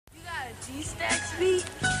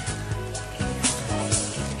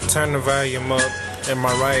Turn the volume up in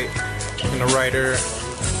my right, in the right ear.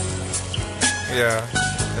 Yeah,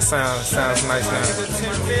 it sounds nice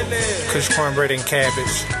now. Kush, cornbread, and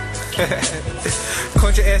cabbage.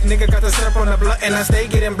 Country ass nigga got the syrup on the blunt, and I stay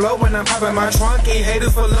getting blow when I'm popping my trunk. Eat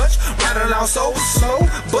haters for lunch, riding along so slow,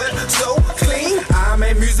 but so clean. I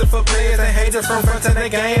make music for players and haters from front to the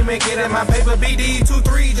game and getting my paper. BD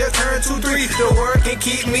 2-3, just turn 2-3. The word can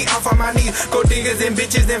keep me off on my knees. Go diggers and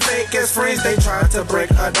bitches and fake ass friends, they try to break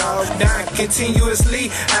a dog down. Continuously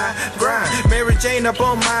I grind. Mary Jane up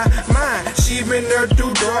on my mind. She been there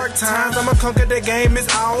through dark times. I'ma conquer the game, it's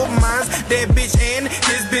all mine. That bitch and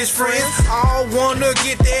his bitch friends all wanna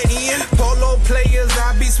get that in. Polo players,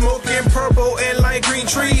 I be smoking purple and light green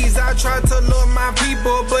trees. I try to love my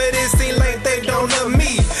people, but it seems like they don't love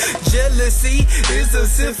me. Jealousy is a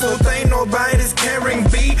sinful thing, nobody's caring.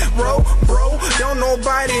 Bro, don't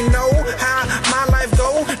nobody know how my life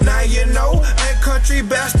go. Now you know, a country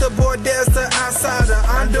bastard boy, there's the outsider,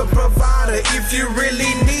 under provider. If you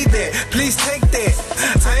really need that, please take that.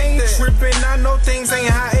 I ain't tripping, I know things ain't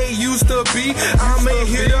how it used to be. I'ma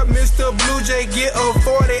hit up Mr. Blue Jay, get a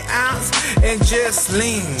 40 ounce and just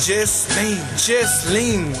lean, just lean, just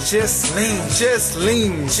lean, just lean, just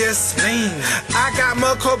lean, just lean. I got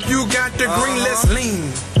my cup, you got the green. Let's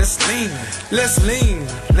lean, let's lean, let's lean,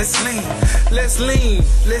 let's lean, let's lean,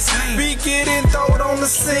 let's lean. Be getting thrown on the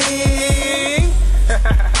scene.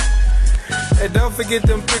 And don't forget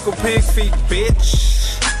them pickle pig feet, bitch.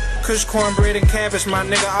 Kush, cornbread, and cabbage, my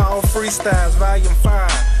nigga, all freestyles, volume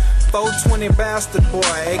 5. 420 bastard boy,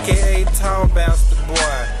 aka tall bastard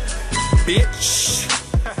boy, bitch.